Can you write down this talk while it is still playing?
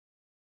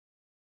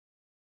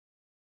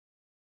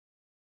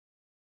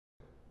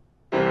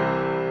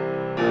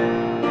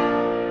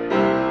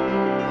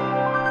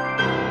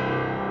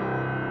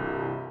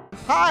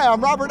Hi,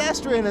 I'm Robert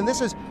Estrin, and this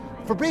is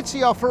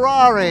Fabrizio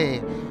Ferrari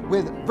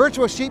with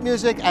Virtuous Sheet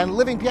Music and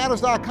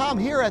LivingPianos.com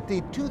here at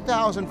the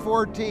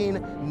 2014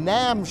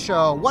 NAMM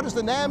Show. What is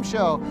the NAMM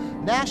Show?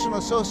 National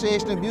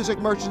Association of Music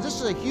Merchants.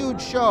 This is a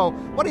huge show.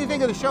 What do you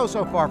think of the show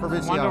so far,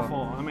 Fabrizio?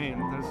 Wonderful. I mean,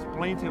 there's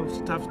plenty of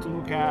stuff to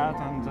look at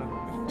and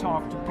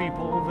talk to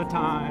people all the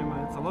time.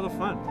 It's a lot of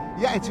fun.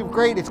 Yeah, it's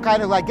great. It's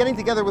kind of like getting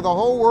together with a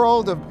whole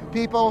world of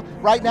people.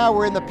 Right now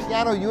we're in the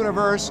piano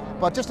universe,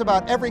 but just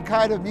about every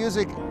kind of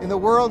music in the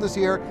world is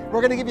here.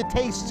 We're going to give you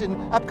tastes in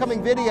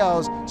upcoming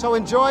videos, so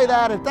enjoy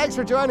that, and thanks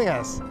for joining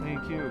us.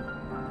 Thank you.